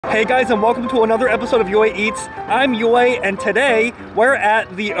Hey guys, and welcome to another episode of Yue Eats. I'm Yue, and today we're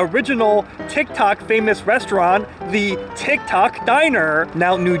at the original Tick Tock famous restaurant, the Tick Tock Diner.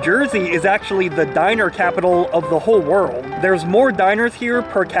 Now, New Jersey is actually the diner capital of the whole world. There's more diners here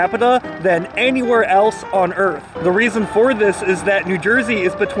per capita than anywhere else on Earth. The reason for this is that New Jersey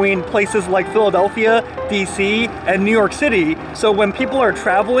is between places like Philadelphia, DC, and New York City. So when people are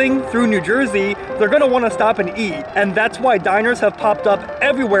traveling through New Jersey, they're gonna want to stop and eat. And that's why diners have popped up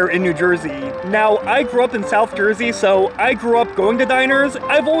everywhere in New Jersey. Now, I grew up in South Jersey, so I grew up going to diners.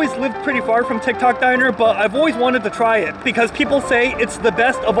 I've always lived pretty far from Tick Tock Diner, but I've always wanted to try it because people say it's the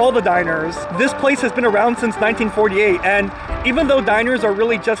best of all the diners. This place has been around since 1948, and even though diners are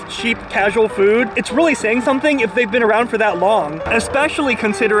really just cheap, casual food, it's really saying something if they've been around for that long, especially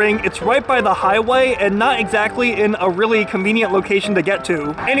considering it's right by the highway and not exactly in a really convenient location to get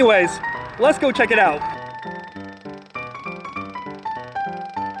to. Anyways, let's go check it out.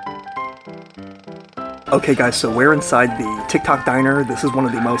 Okay guys, so we're inside the Tick Tock Diner. This is one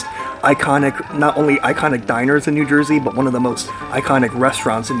of the most iconic, not only iconic diners in New Jersey, but one of the most iconic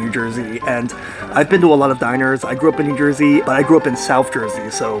restaurants in New Jersey. And I've been to a lot of diners. I grew up in New Jersey, but I grew up in South Jersey,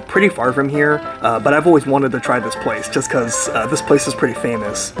 so pretty far from here. But I've always wanted to try this place just because this place is pretty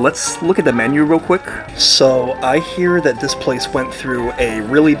famous. Let's look at the menu real quick. So I hear that this place went through a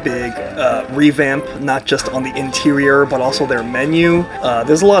really big revamp, not just on the interior, but also their menu.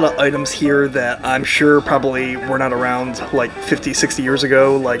 There's a lot of items here that I'm sure probably were not around like 50, 60 years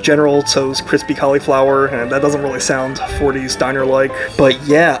ago, like General Tso's crispy cauliflower, and that doesn't really sound 40s diner-like. But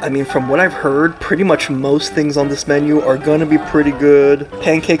yeah, I mean, from what I've heard, pretty much most things on this menu are gonna be pretty good.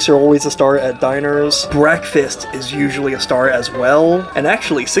 Pancakes are always a star at diners. Breakfast is usually a star as well. And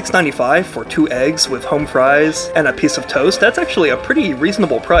actually, $6.95 for 2 eggs with home fries and a piece of toast, that's actually a pretty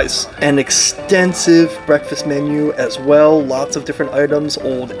reasonable price. An extensive breakfast menu as well, lots of different items,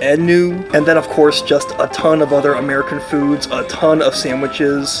 old and new. And then of course, just a ton of other American foods, a ton of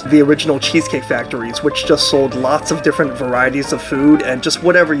sandwiches, the original Cheesecake Factories, which just sold lots of different varieties of food and just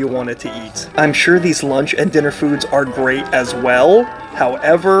whatever you wanted to eat. I'm sure these lunch and dinner foods are great as well.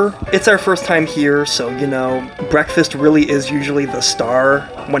 However, it's our first time here, so you know, breakfast really is usually the star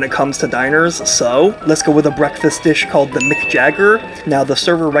when it comes to diners, so let's go with a breakfast dish called the Mick Jagger. Now, the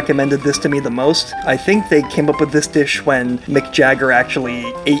server recommended this to me the most. I think they came up with this dish when Mick Jagger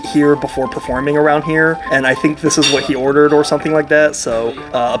actually ate here before performing around here, and I think this is what he ordered or something like that, so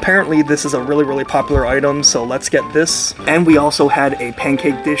apparently this is a really, really popular item, so let's get this. And we also had a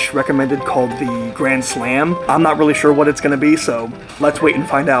pancake dish recommended called the Grand Slam. I'm not really sure what it's gonna be, so let's wait and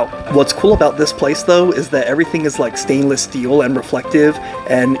find out. What's cool about this place though is that everything is like stainless steel and reflective,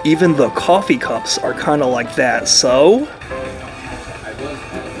 and even the coffee cups are kind of like that, so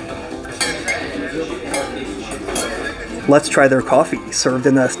let's try their coffee served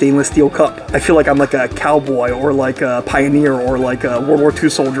in a stainless steel cup. I feel like I'm like a cowboy or like a pioneer or like a World War II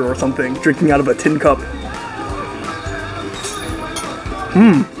soldier or something, drinking out of a tin cup.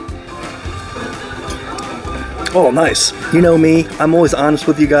 Oh, nice. You know me, I'm always honest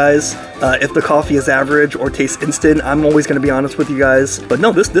with you guys. If the coffee is average or tastes instant, I'm always going to be honest with you guys. But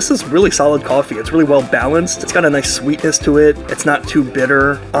no, this is really solid coffee. It's really well balanced. It's got a nice sweetness to it. It's not too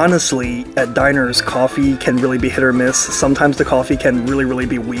bitter. Honestly, at diners, coffee can really be hit or miss. Sometimes the coffee can really, really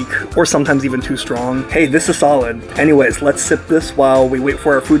be weak, or sometimes even too strong. Hey, this is solid. Anyways, let's sip this while we wait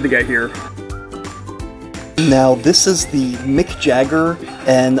for our food to get here. Now, this is the Mick Jagger,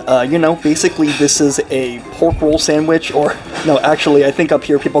 and you know, basically this is a pork roll sandwich, or no, actually I think up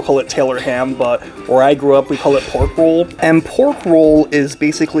here people call it Taylor ham, but where I grew up we call it pork roll. And pork roll is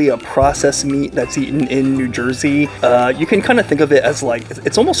basically a processed meat that's eaten in New Jersey. You can kind of think of it as like,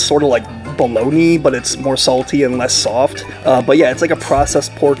 it's almost sort of like bologna, but it's more salty and less soft. But yeah, it's like a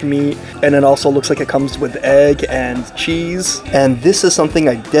processed pork meat, and it also looks like it comes with egg and cheese. And this is something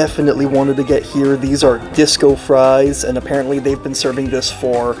I definitely wanted to get here. These are disco fries, and apparently they've been serving this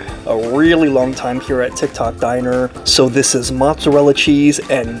for a really long time here at Tick Tock Diner. So this is mozzarella cheese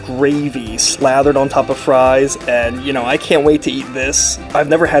and gravy slathered on top of fries, and you know, I can't wait to eat this. I've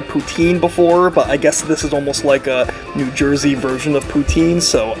never had poutine before, but I guess this is almost like a New Jersey version of poutine,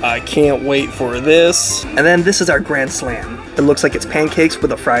 so I can't wait for this. And then this is our Grand Slam. It looks like it's pancakes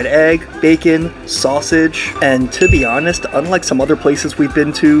with a fried egg, bacon, sausage, and to be honest, unlike some other places we've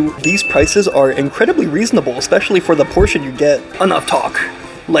been to, these prices are incredibly reasonable, especially for the portion you get. Enough talk,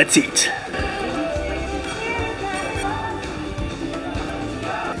 let's eat.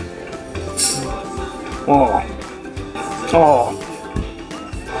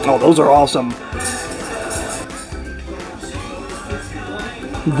 Oh, those are awesome.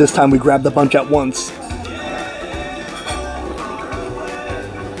 This time we grabbed a bunch at once.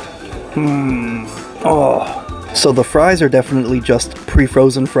 Oh. So the fries are definitely just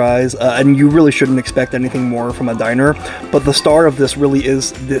pre-frozen fries, and you really shouldn't expect anything more from a diner, but the star of this really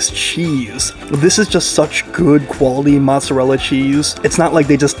is this cheese. This is just such good quality mozzarella cheese. It's not like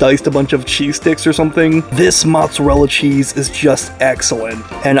they just diced a bunch of cheese sticks or something. This mozzarella cheese is just excellent.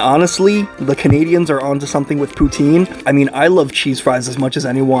 And honestly, the Canadians are onto something with poutine. I mean, I love cheese fries as much as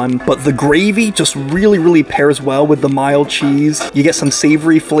anyone, but the gravy just really pairs well with the mild cheese. You get some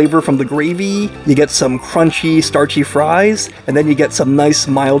savory flavor from the gravy, you get some crunchy starchy fries, and then you get some nice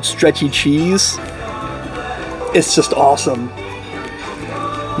mild stretchy cheese. It's just awesome.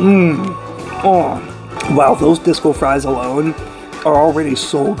 Oh, wow, those disco fries alone are already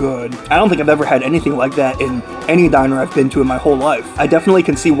so good. I don't think I've ever had anything like that in any diner I've been to in my whole life. I definitely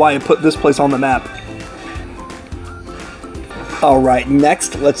can see why I put this place on the map. Alright,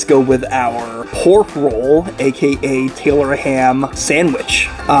 next let's go with our pork roll, aka Taylor ham sandwich.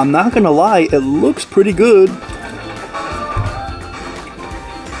 I'm not gonna lie, it looks pretty good.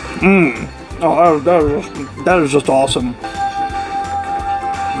 Oh, that is just awesome.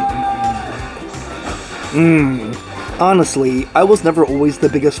 Honestly, I was never always the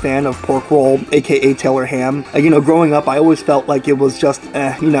biggest fan of pork roll, aka Taylor ham. You know, growing up, I always felt like it was just,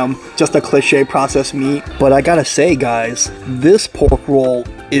 you know, just a cliche processed meat. But I gotta say, guys, this pork roll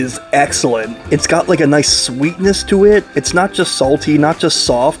is excellent. It's got like a nice sweetness to it. It's not just salty, not just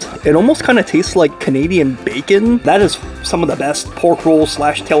soft. It almost kind of tastes like Canadian bacon. That is some of the best pork roll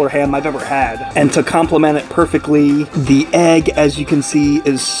slash Taylor ham I've ever had. And to complement it perfectly, the egg, as you can see,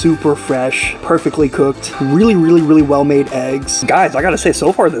 is super fresh, perfectly cooked, really well-made eggs. Guys, I gotta say,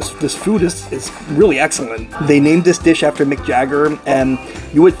 so far this food is really excellent. They named this dish after Mick Jagger, and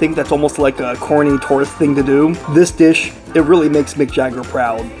you would think that's almost like a corny tourist thing to do. This dish, it really makes Mick Jagger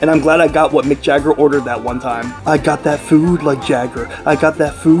proud. And I'm glad I got what Mick Jagger ordered that one time. I got that food like Jagger. I got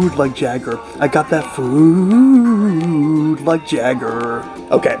that food like Jagger. I got that food like Jagger.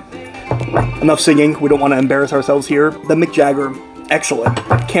 Okay, enough singing. We don't want to embarrass ourselves here. The Mick Jagger, excellent.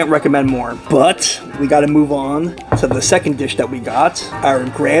 Can't recommend more. But we gotta move on to the second dish that we got, our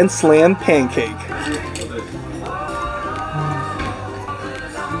Grand Slam pancake.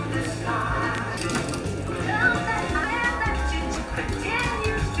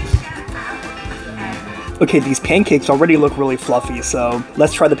 Okay, these pancakes already look really fluffy, so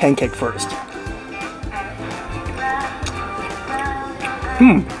let's try the pancake first.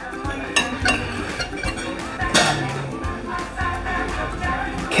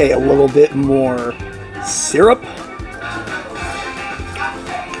 Okay, a little bit more syrup.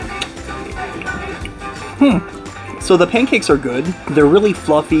 So the pancakes are good. They're really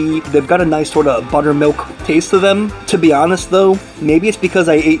fluffy. They've got a nice sort of buttermilk taste to them. To be honest though, maybe it's because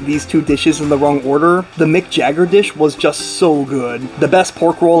I ate these two dishes in the wrong order. The Mick Jagger dish was just so good. The best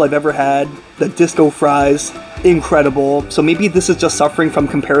pork roll I've ever had. The disco fries, incredible. So maybe this is just suffering from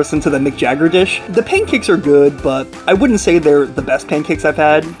comparison to the Mick Jagger dish. The pancakes are good, but I wouldn't say they're the best pancakes I've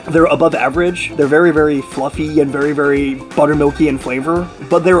had. They're above average. They're very fluffy and very buttermilky in flavor,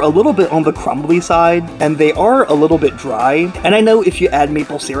 but they're a little bit on the crumbly side, and they are a little bit dry. And I know if you add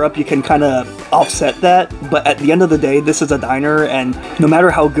maple syrup, you can kind of offset that, but at the end of the day, this is a diner, and no matter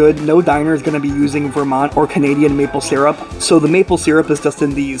how good, no diner is going to be using Vermont or Canadian maple syrup. So the maple syrup is just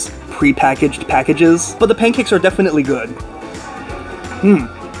in these pre-packaged packages, but the pancakes are definitely good.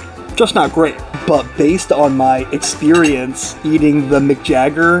 Just not great. But based on my experience eating the Mick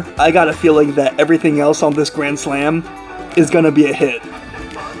Jagger, I got a feeling that everything else on this Grand Slam is gonna be a hit.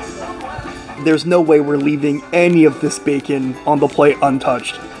 There's no way we're leaving any of this bacon on the plate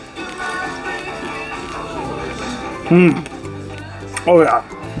untouched. Oh yeah.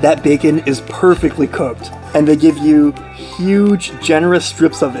 That bacon is perfectly cooked, and they give you huge, generous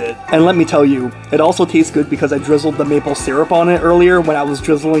strips of it. And let me tell you, it also tastes good because I drizzled the maple syrup on it earlier when I was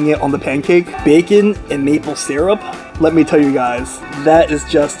drizzling it on the pancake. Bacon and maple syrup, let me tell you guys, that is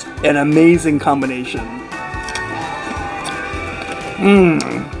just an amazing combination.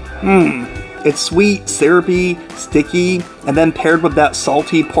 It's sweet, syrupy, sticky, and then paired with that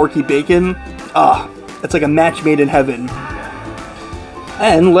salty, porky bacon. It's like a match made in heaven.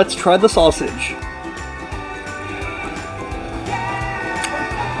 And let's try the sausage.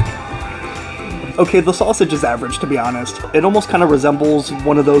 Okay, the sausage is average, to be honest. It almost kind of resembles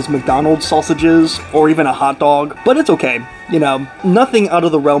one of those McDonald's sausages, or even a hot dog, but it's okay. You know, nothing out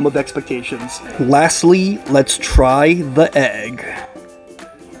of the realm of expectations. Lastly, let's try the egg.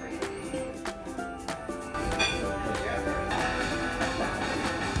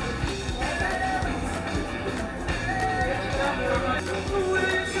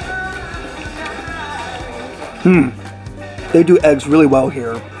 They do eggs really well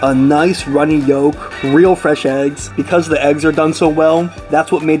here. A nice runny yolk, real fresh eggs. Because the eggs are done so well,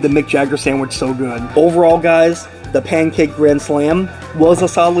 that's what made the Mick Jagger sandwich so good. Overall, guys, the Pancake Grand Slam was a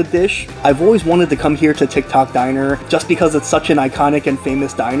solid dish. I've always wanted to come here to Tick Tock Diner just because it's such an iconic and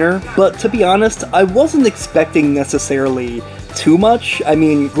famous diner, but to be honest, I wasn't expecting necessarily too much. I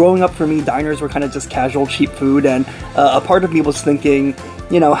mean, growing up for me, diners were kind of just casual, cheap food, and a part of me was thinking,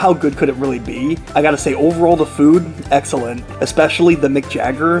 you know, how good could it really be? I gotta say, overall, the food, excellent. Especially the Mick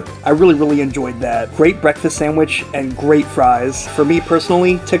Jagger. I really enjoyed that. Great breakfast sandwich and great fries. For me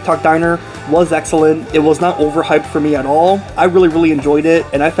personally, Tick Tock Diner was excellent. It was not overhyped for me at all. I really enjoyed it,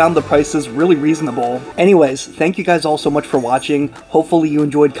 and I found the prices really reasonable. Anyways, thank you guys all so much for watching. Hopefully you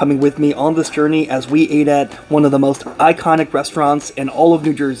enjoyed coming with me on this journey as we ate at one of the most iconic restaurants in all of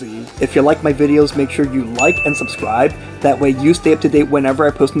New Jersey. If you like my videos, make sure you like and subscribe. That way you stay up to date whenever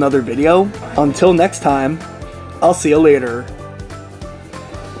I post another video. Until next time, I'll see you later.